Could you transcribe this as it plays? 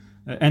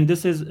And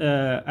this is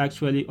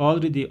actually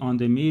already on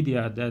the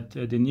media that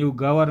the new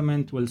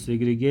government will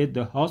segregate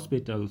the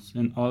hospitals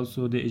and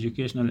also the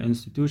educational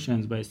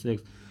institutions by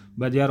sex.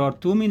 But there are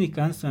too many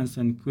concerns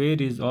and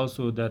queries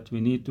also that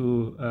we need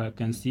to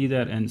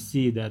consider and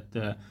see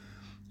that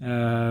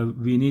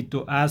we need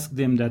to ask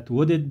them that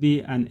would it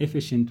be an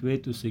efficient way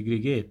to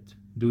segregate?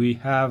 Do we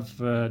have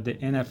the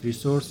enough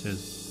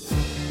resources?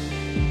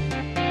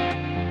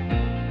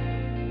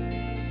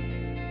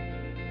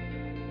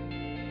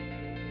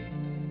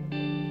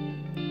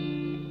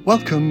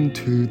 Welcome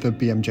to the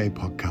BMJ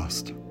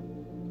podcast.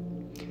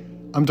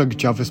 I'm Doug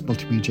Jarvis,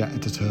 Multimedia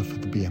Editor for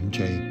the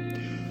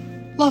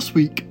BMJ. Last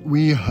week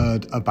we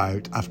heard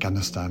about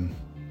Afghanistan.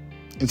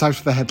 It's out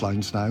of the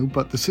headlines now,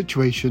 but the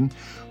situation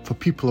for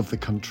people of the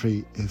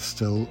country is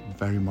still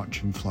very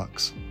much in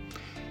flux.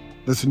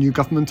 There's a new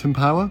government in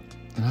power,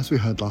 and as we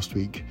heard last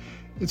week,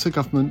 it's a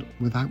government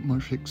without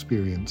much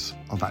experience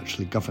of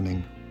actually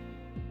governing.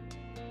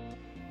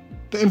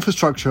 The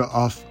infrastructure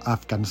of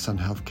Afghanistan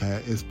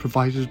healthcare is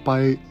provided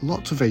by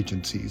lots of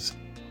agencies,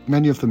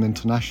 many of them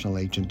international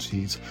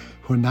agencies,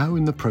 who are now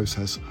in the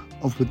process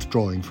of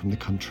withdrawing from the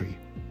country,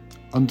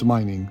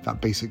 undermining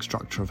that basic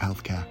structure of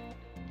healthcare.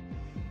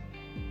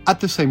 At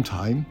the same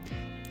time,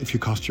 if you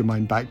cast your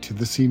mind back to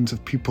the scenes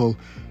of people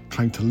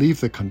trying to leave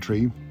the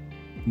country,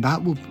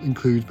 that will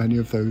include many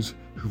of those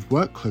who've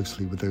worked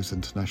closely with those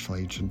international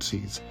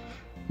agencies,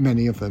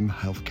 many of them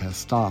healthcare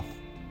staff.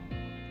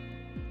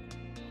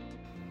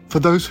 For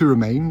those who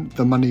remain,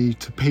 the money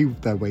to pay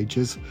their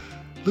wages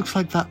looks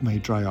like that may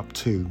dry up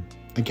too,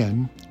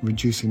 again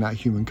reducing that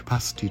human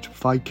capacity to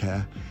provide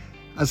care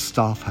as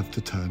staff have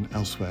to turn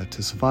elsewhere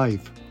to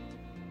survive.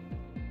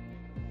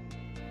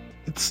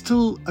 It's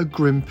still a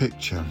grim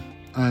picture,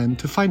 and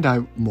to find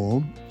out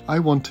more, I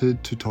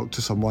wanted to talk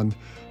to someone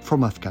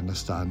from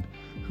Afghanistan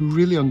who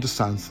really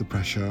understands the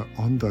pressure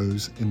on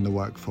those in the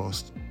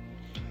workforce.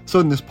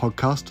 So in this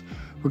podcast,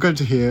 we're going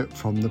to hear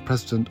from the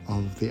president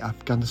of the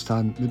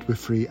Afghanistan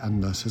Midwifery and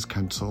Nurses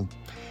Council,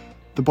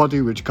 the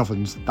body which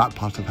governs that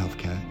part of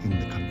healthcare in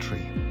the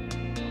country.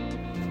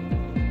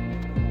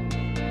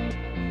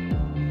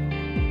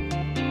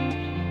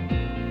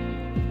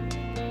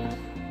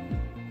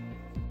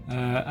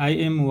 I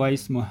am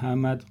Wais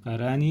Mohammad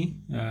Qarani.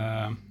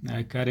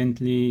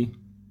 Currently,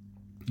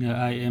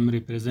 I am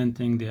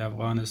representing the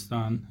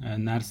Afghanistan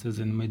Nurses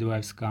and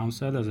Midwives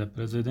Council as a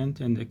president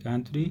in the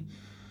country.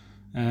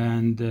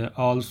 And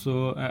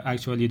also,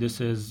 actually,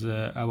 this is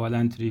a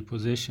voluntary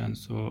position,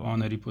 so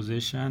honorary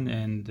position.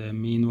 And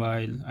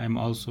meanwhile, I'm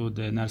also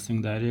the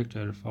nursing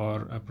director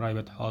for a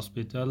private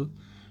hospital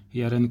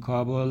here in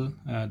Kabul,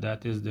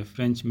 that is the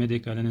French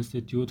Medical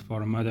Institute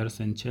for Mothers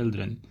and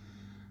Children.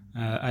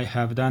 I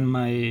have done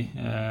my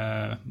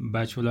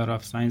Bachelor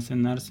of Science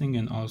in Nursing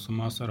and also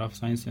Master of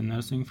Science in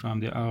Nursing from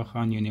the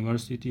Afghan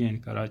University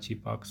in Karachi,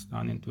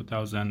 Pakistan in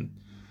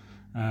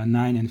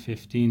 2009 and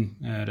 15,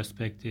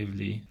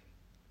 respectively.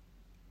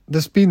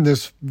 There's been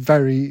this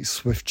very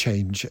swift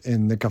change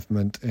in the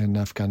government in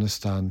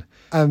Afghanistan,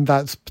 and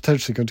that's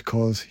potentially going to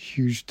cause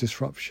huge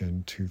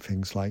disruption to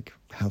things like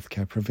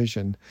healthcare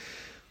provision.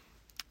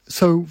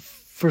 So,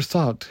 for a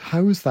start,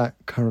 how is that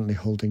currently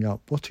holding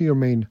up? What are your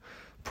main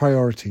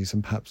priorities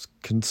and perhaps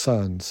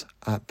concerns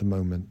at the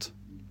moment?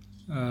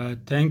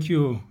 Thank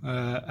you.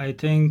 I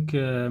think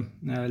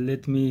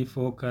let me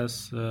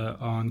focus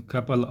on a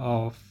couple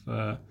of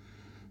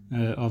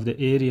the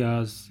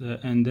areas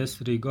in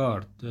this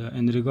regard.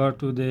 In regard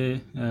to the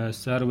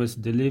service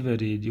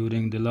delivery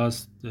during the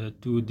last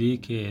 2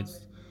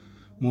 decades,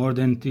 more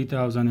than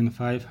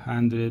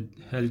 3,500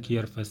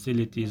 healthcare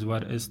facilities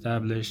were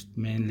established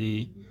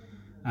mainly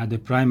at the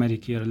primary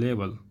care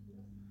level.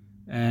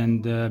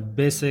 And the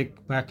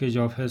basic package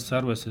of health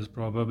services,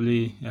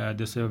 probably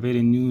this is a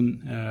very new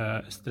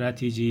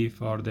strategy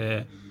for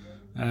the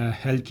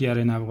healthcare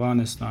in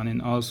Afghanistan,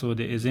 and also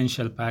the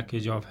essential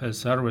package of health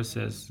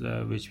services,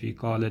 which we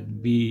call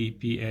it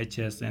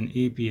BPHS and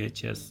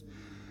EPHS.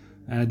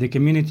 The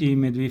community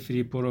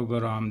midwifery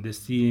program, the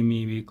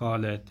CME we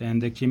call it,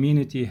 and the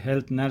community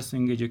health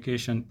nursing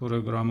education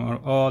program are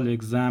all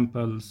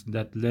examples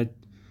that led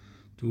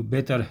to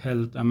better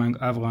health among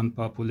Afghan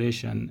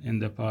population in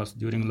the past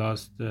during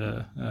last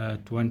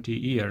 20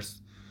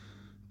 years.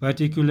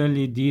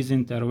 Particularly, these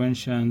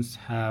interventions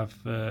have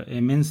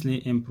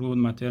immensely improved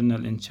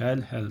maternal and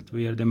child health,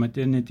 where the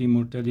maternity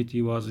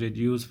mortality was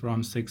reduced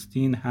from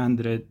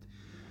 1,600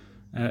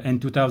 in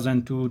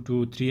 2002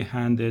 to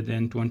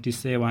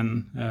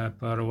 327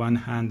 per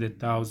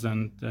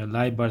 100,000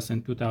 live births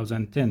in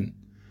 2010.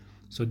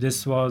 So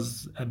this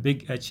was a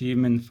big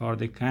achievement for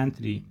the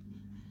country.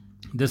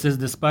 This is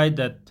despite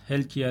that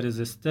healthcare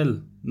is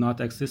still not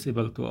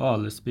accessible to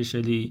all,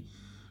 especially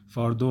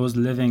for those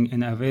living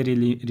in a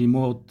very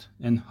remote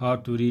and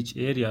hard-to-reach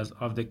areas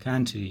of the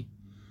country.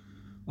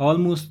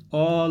 Almost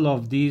all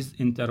of these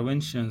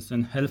interventions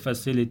and health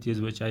facilities,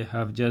 which I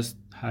have just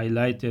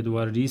highlighted,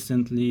 were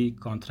recently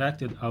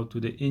contracted out to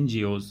the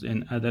NGOs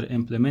and other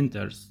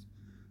implementers.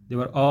 They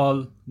were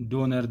all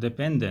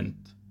donor-dependent.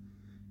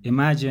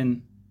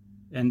 Imagine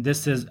And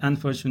this is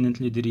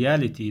unfortunately the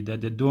reality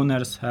that the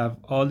donors have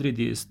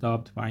already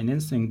stopped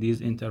financing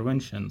these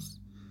interventions.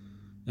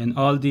 And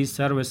all these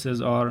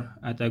services are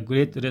at a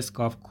great risk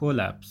of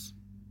collapse.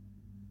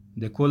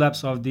 The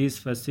collapse of these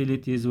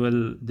facilities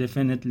will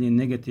definitely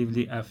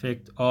negatively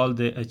affect all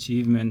the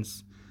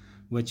achievements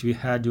which we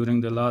had during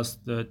the last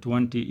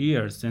 20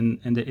 years in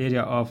the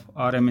area of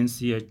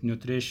RMNCH,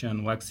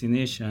 nutrition,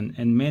 vaccination,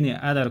 and many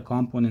other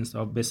components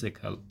of basic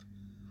health.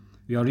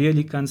 We are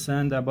really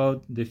concerned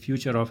about the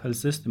future of health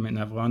system in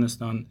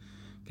Afghanistan,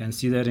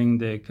 considering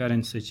the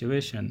current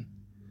situation.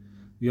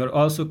 We are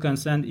also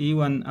concerned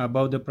even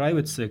about the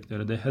private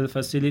sector. The health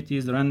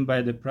facilities run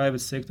by the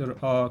private sector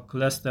are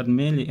clustered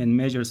mainly in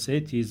major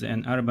cities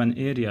and urban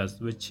areas,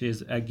 which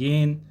is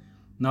again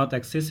not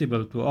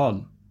accessible to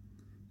all.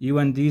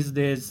 Even these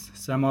days,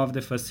 some of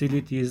the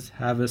facilities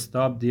have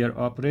stopped their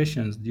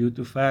operations due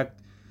to the fact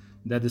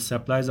that the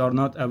supplies are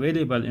not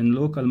available in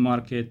local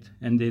market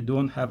and they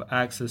don't have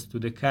access to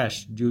the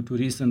cash due to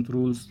recent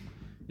rules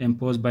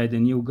imposed by the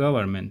new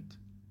government.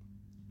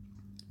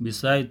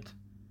 Besides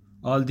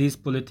all these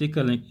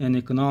political and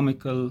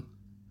economical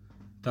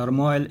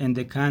turmoil in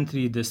the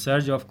country, the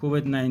surge of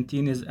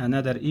COVID-19 is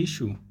another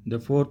issue. The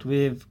fourth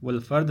wave will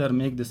further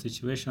make the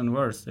situation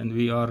worse, and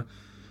we are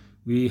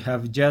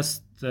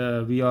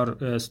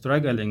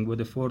struggling with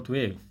the fourth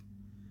wave.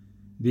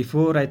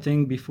 Before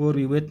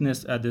we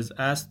witness a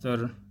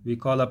disaster, we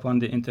call upon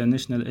the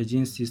international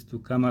agencies to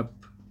come up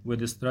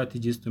with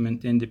strategies to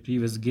maintain the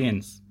previous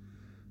gains.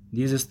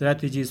 These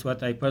strategies,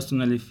 what I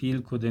personally feel,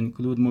 could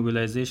include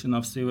mobilization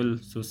of civil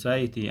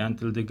society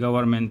until the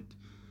government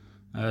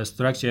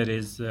structure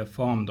is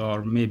formed,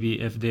 or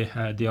maybe if they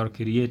are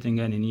creating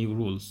any new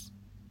rules.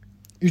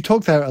 You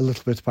talked there a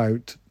little bit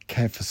about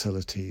care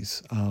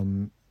facilities,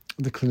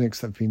 the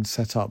clinics that have been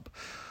set up.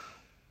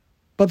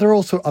 But there are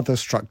also other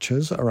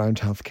structures around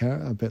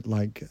healthcare, a bit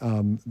like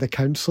the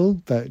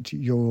council that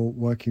you're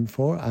working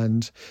for,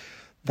 and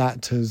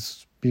that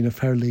has been a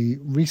fairly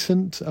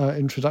recent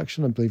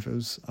introduction. I believe it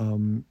was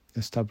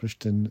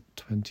established in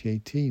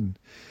 2018.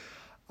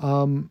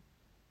 So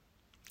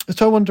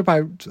I wonder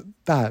about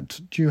that.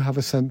 Do you have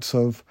a sense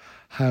of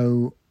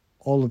how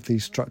all of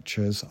these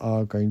structures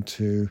are going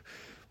to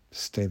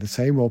stay the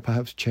same or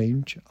perhaps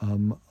change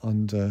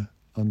under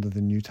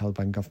the new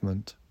Taliban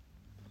government?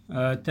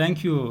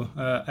 Thank you.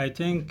 I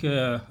think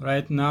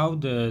right now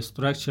the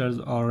structures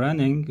are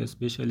running,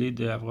 especially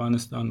the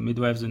Afghanistan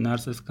Midwives and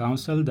Nurses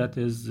Council that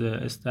is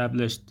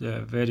established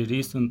very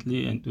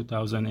recently in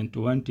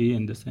 2020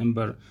 in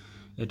December.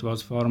 It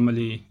was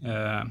formally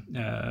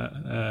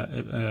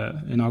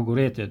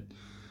inaugurated.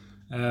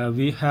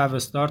 We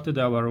have started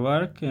our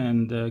work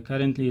and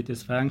currently it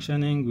is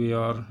functioning. We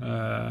are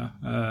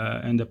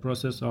in the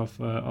process of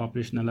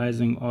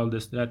operationalizing all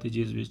the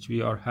strategies which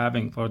we are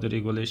having for the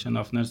regulation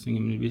of Nursing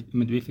and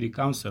Midwifery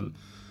Council.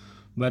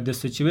 But the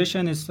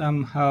situation is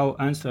somehow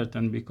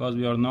uncertain because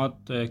we are not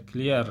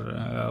clear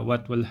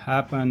what will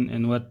happen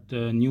and what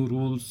new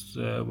rules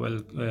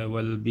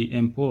will be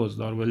imposed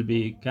or will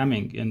be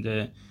coming in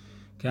the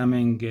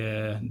coming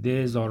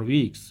days or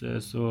weeks.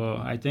 So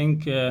I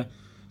think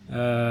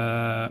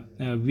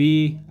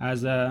we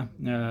as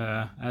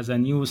a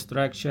new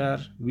structure,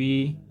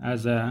 we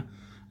as a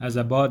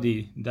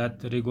body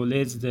that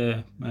regulates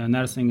the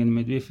nursing and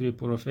midwifery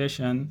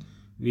profession,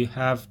 we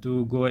have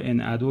to go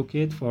and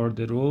advocate for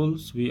the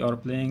roles we are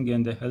playing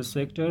in the health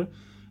sector,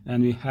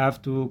 and we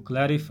have to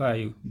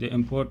clarify the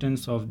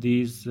importance of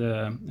these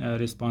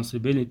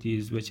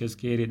responsibilities which is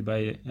carried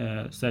by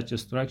such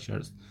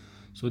structures.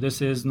 So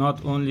this is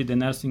not only the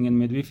Nursing and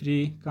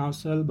Midwifery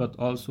Council, but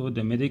also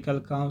the Medical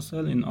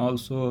Council, and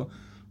also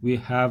we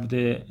have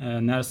the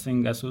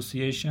Nursing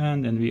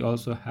Association, and we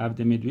also have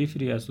the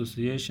Midwifery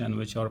Association,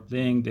 which are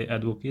playing the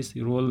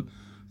advocacy role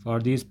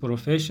for these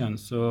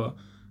professions. So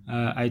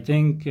I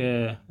think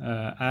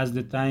as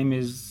the time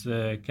is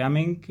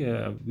coming,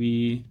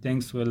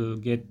 things will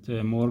get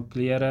more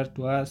clearer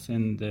to us,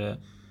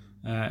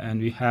 and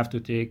we have to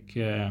take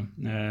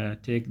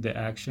the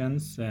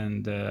actions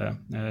and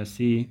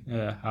see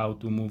how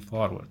to move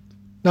forward.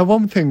 Now,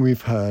 one thing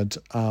we've heard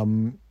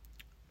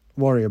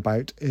worry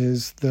about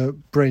is the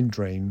brain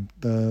drain,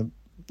 the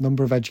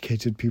number of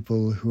educated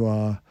people who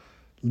are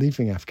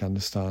leaving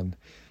Afghanistan.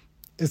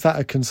 Is that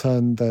a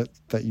concern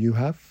that you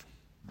have?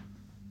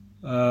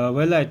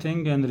 Well, I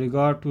think in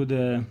regard to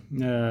the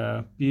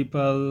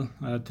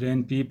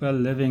trained people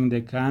leaving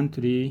the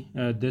country,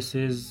 this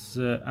is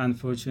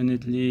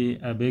unfortunately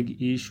a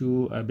big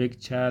issue, a big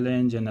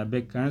challenge, and a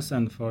big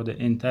concern for the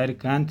entire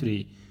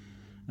country.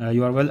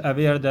 You are well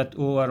aware that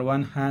over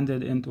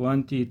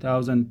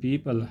 120,000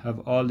 people have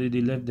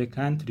already left the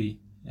country,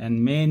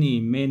 and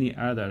many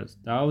others,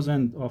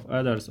 thousands of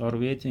others are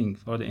waiting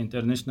for the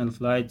international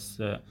flights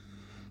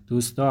to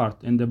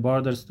start and the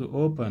borders to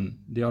open.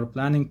 They are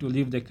planning to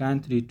leave the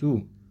country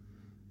too.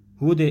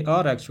 Who they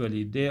are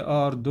actually? They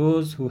are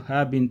those who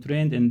have been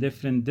trained in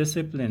different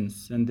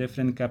disciplines and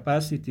different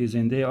capacities,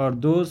 and they are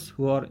those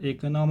who are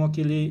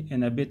economically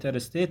in a better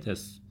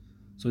status.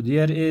 So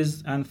there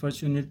is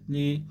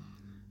unfortunately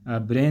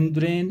brain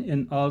drain,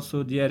 and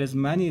also there is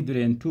money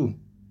drain too.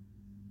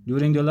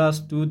 During the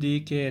last 2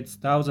 decades,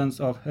 thousands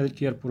of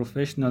healthcare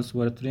professionals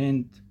were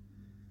trained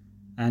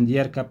and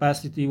their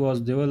capacity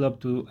was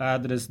developed to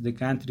address the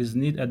country's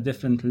need at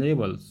different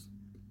levels.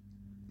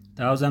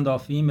 Thousands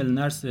of female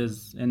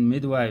nurses and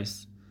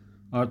midwives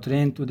are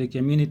trained to the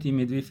Community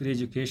Midwifery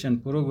Education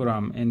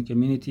Program and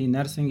Community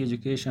Nursing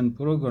Education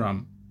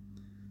Program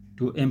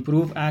to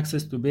improve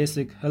access to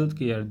basic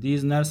healthcare.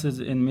 These nurses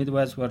and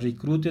midwives were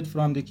recruited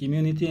from the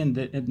community, and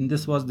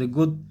this was the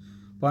good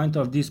point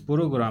of this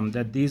program,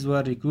 that these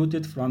were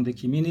recruited from the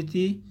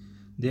community,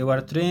 they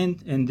were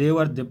trained, and they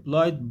were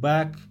deployed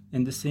back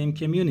in the same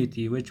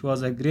community, which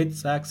was a great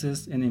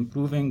success in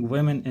improving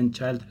women and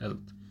child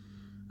health.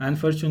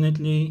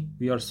 Unfortunately,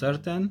 we are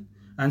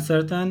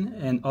uncertain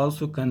and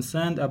also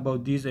concerned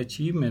about these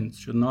achievements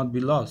should not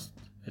be lost.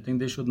 I think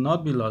they should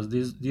not be lost.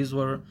 These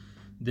were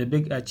the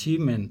big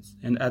achievements,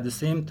 and at the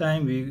same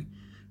time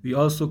we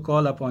also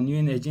call upon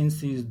UN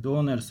agencies,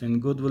 donors,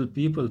 and goodwill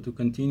people to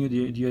continue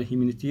their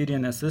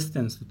humanitarian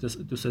assistance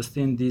to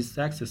sustain these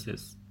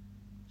successes.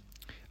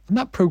 And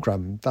that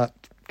program, that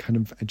kind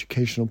of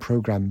educational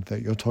program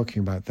that you're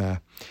talking about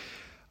there,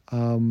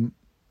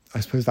 I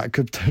suppose that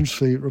could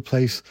potentially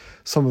replace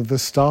some of the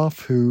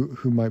staff who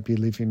might be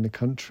leaving the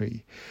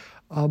country.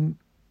 Do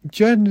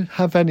you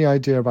have any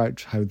idea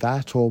about how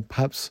that, or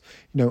perhaps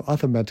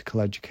other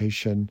medical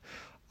education,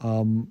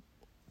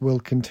 will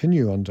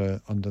continue under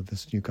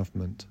this new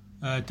government?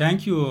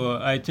 Thank you.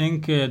 I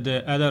think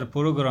the other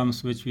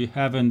programs which we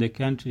have in the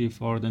country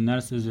for the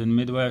nurses and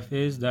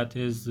midwives, that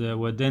is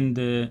within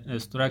the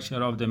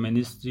structure of the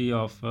Ministry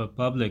of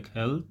Public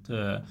Health,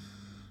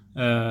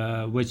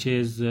 which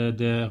is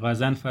the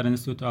Ghaznfar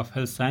Institute of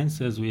Health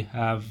Sciences. We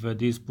have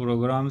these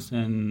programs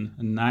in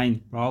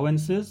 9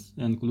 provinces,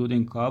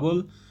 including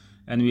Kabul.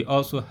 And we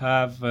also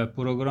have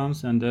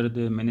programs under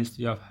the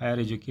Ministry of Higher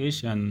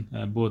Education,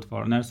 both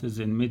for nurses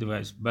and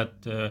midwives, but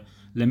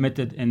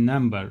limited in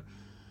number.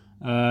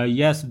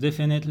 Yes,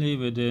 definitely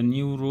with the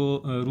new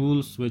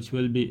rules which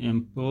will be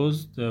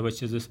imposed,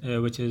 which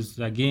is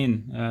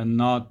again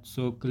not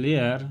so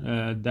clear,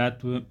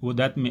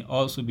 that may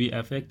also be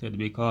affected,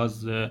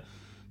 because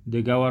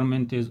the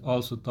government is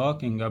also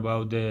talking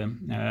about the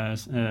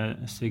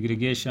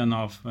segregation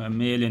of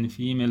male and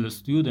female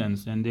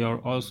students, and they are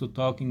also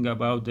talking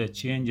about the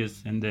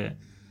changes in the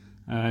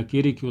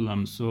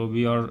curriculum. So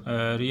we are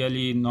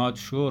really not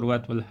sure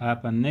what will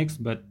happen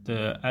next, but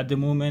at the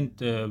moment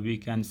we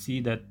can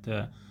see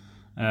that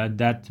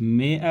that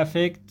may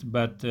affect,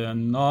 but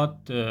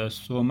not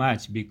so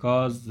much,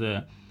 because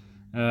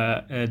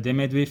the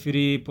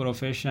midwifery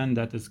profession,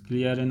 that is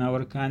clear in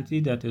our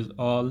country, that is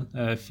all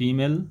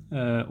female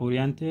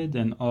oriented,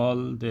 and all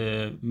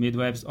the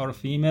midwives are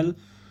female.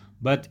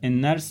 But in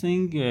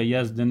nursing,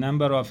 yes, the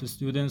number of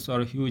students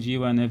are huge.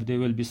 Even if they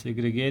will be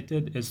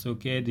segregated, it's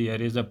okay.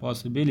 There is a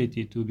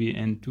possibility to be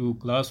in 2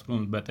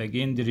 classrooms. But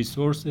again, the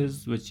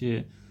resources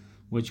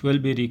which will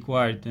be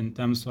required in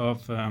terms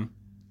of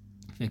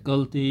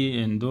faculty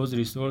and those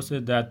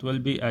resources, that will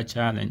be a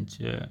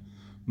challenge.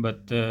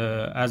 But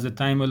as the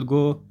time will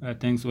go,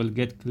 things will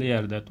get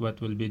clear that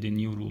what will be the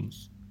new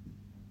rules.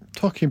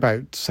 Talking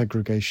about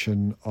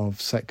segregation of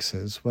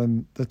sexes,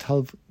 when the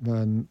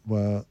Taliban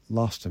were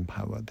last in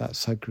power, that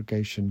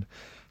segregation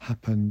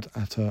happened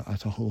at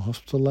a whole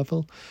hospital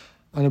level,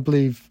 and I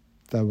believe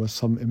there was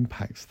some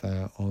impact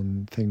there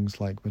on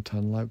things like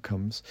maternal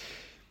outcomes.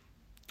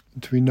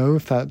 Do we know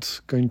if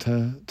that's going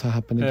to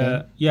happen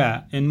again?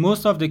 Yeah, in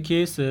most of the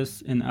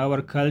cases in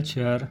our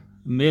culture,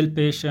 male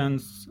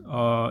patients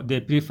they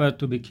prefer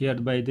to be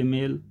cared by the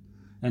male,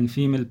 and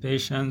female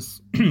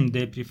patients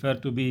they prefer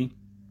to be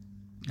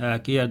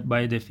cared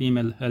by the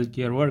female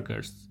healthcare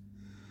workers.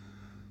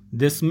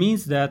 This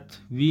means that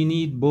we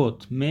need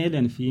both male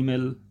and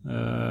female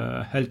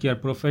healthcare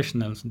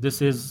professionals.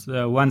 This is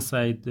one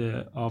side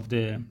of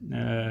the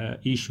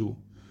issue.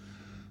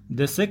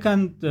 The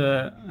second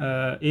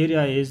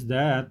area is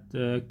that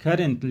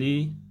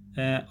currently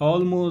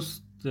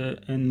almost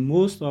in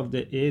most of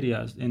the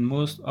areas, in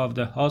most of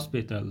the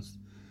hospitals,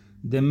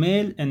 the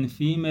male and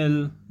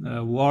female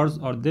wards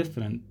are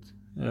different.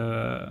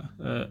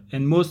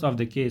 In most of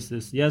the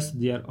cases, yes,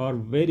 there are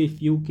very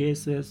few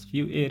cases,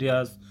 few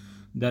areas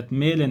that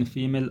male and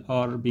female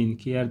are being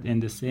cared in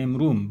the same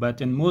room, but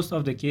in most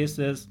of the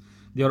cases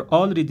they are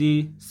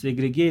already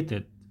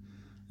segregated.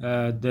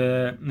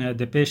 The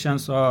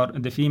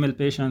female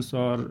patients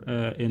are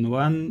in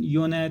one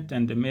unit,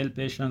 and the male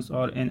patients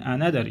are in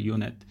another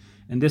unit,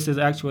 and this is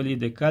actually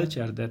the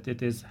culture that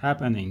it is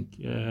happening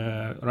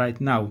right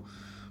now.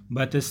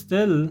 But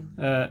still,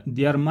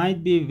 there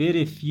might be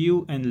very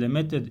few and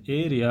limited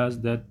areas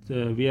that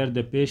where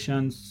the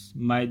patients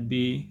might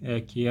be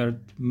cared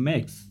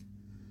mixed.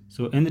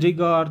 So in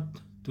regard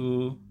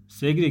to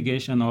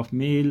segregation of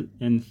male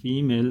and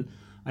female,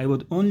 I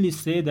would only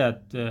say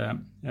that,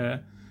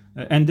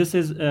 and this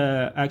is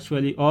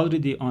actually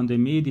already on the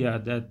media,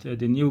 that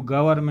the new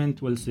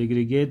government will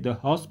segregate the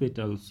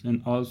hospitals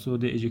and also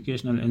the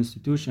educational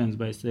institutions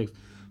by sex.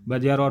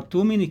 But there are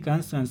too many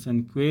concerns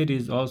and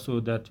queries also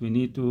that we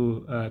need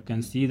to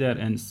consider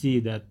and see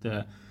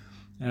that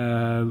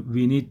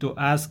we need to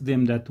ask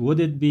them that would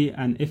it be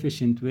an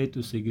efficient way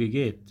to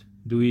segregate?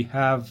 Do we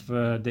have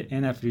the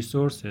enough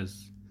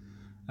resources?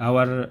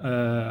 Our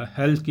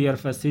healthcare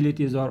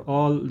facilities are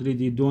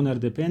already donor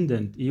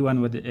dependent,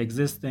 even with the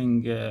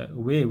existing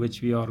way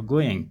which we are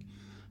going.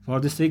 For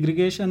the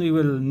segregation, we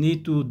will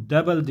need to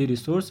double the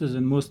resources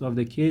in most of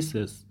the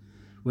cases.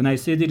 When I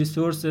say the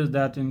resources,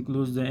 that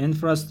includes the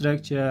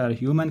infrastructure,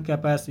 human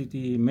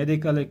capacity,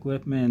 medical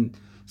equipment,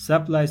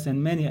 supplies,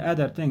 and many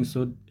other things.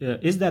 So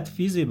is that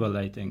feasible,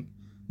 I think?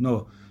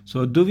 No.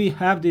 So do we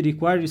have the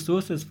required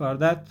resources for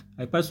that?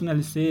 I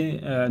personally say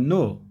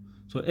no.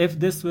 So if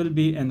this will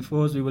be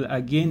enforced, we will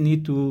again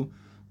need to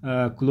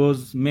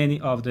close many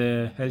of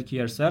the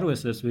healthcare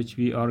services which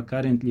we are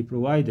currently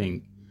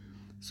providing.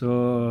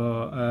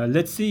 So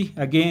let's see.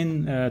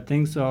 Again,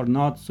 things are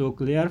not so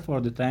clear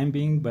for the time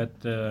being, but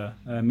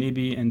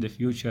maybe in the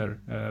future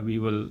we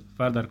will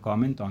further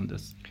comment on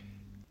this.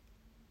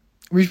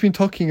 We've been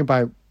talking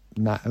about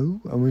now,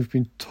 and we've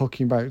been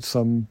talking about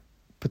some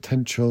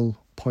potential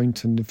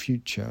point in the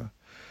future.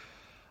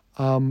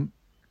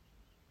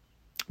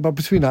 But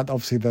between that,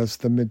 obviously, there's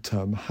the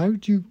midterm.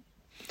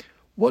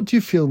 What do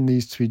you feel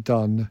needs to be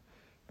done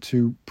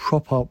to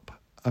prop up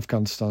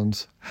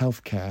Afghanistan's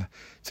healthcare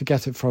to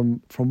get it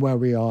from where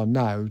we are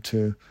now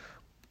to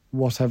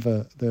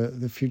whatever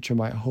the future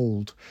might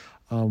hold,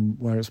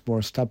 where it's more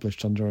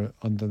established under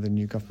the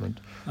new government?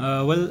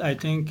 Well, I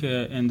think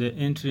in the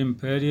interim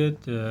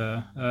period,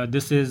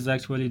 this is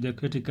actually the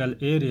critical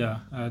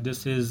area.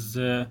 This is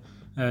the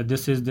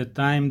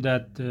time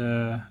that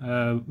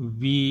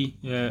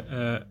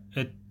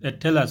it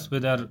tells us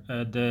whether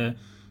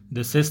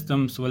the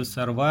systems will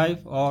survive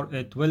or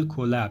it will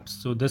collapse.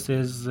 So this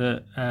is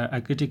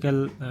a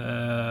critical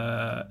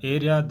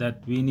area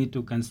that we need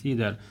to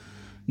consider.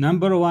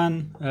 Number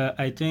one,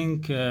 I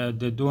think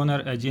the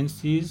donor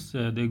agencies,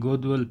 the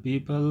goodwill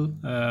people,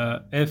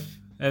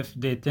 if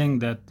they think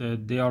that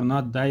they are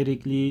not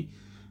directly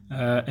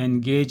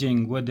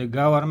engaging with the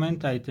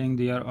government, I think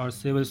there are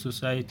civil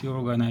society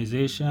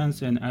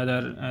organizations and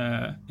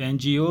other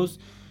NGOs.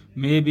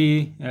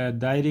 Maybe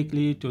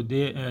directly to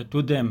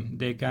them,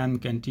 they can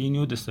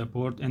continue the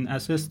support and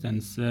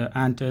assistance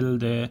until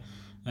the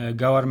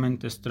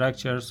government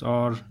structures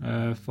are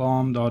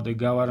formed or the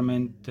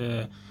government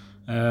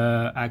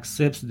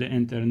accepts the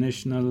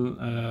international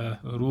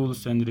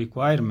rules and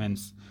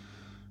requirements.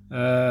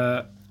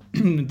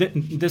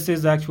 This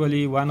is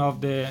actually one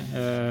of the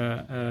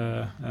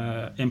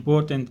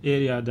important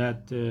area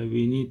that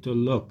we need to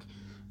look.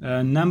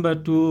 Number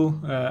two,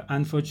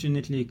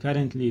 unfortunately,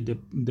 currently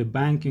the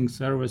banking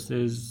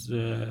services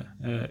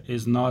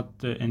is not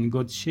in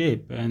good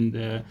shape,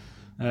 and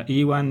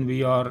even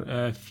we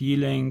are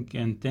feeling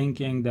and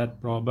thinking that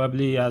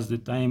probably as the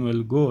time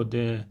will go,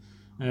 the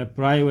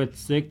private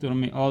sector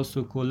may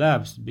also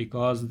collapse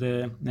because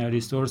the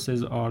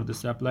resources or the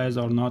supplies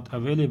are not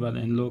available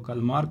in local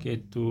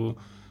market to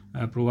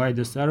provide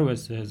the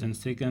services. And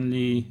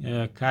secondly,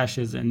 cash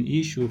is an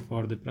issue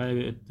for the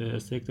private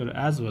sector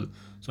as well.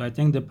 So I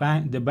think the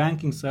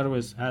banking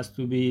service has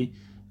to be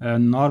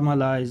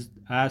normalized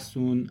as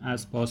soon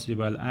as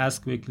possible, as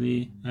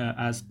quickly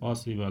as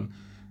possible.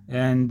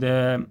 And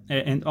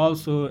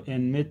also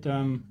in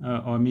midterm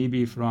or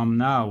maybe from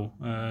now,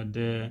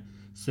 the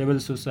civil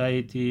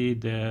society,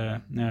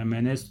 the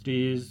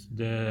ministries,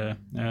 the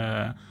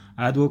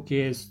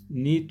advocates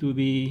need to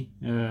be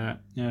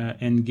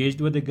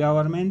engaged with the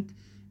government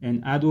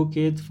and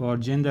advocate for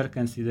gender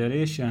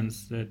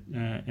considerations,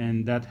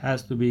 and that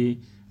has to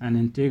be an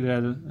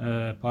integral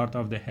part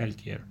of the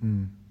healthcare.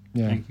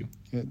 Yeah. Thank you.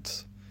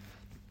 It's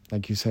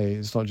like you say,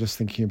 it's not just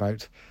thinking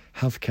about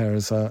healthcare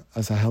as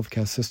a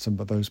healthcare system,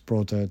 but those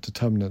broader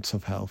determinants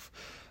of health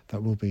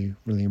that will be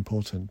really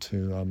important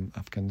to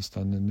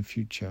Afghanistan in the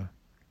future.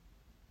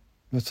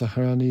 Mr.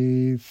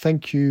 Qarani,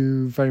 thank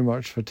you very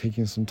much for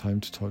taking some time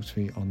to talk to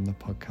me on the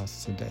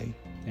podcast today.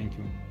 Thank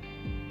you.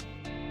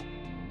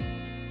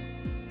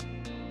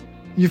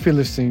 You've been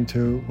listening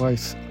to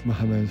Wais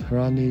Mohammad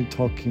Qarani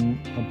talking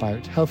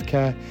about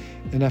healthcare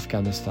in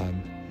Afghanistan.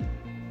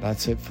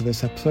 That's it for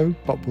this episode,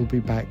 but we'll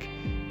be back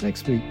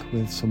next week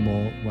with some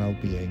more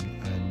well-being,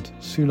 and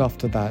soon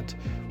after that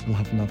we'll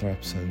have another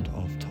episode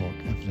of Talk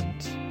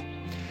Evidence.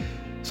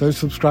 So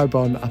subscribe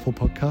on Apple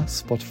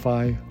Podcasts,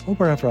 Spotify, or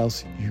wherever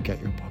else you get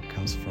your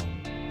podcasts from.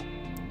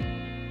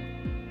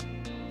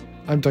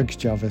 I'm Duncan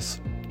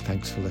Jarvis.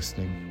 Thanks for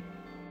listening.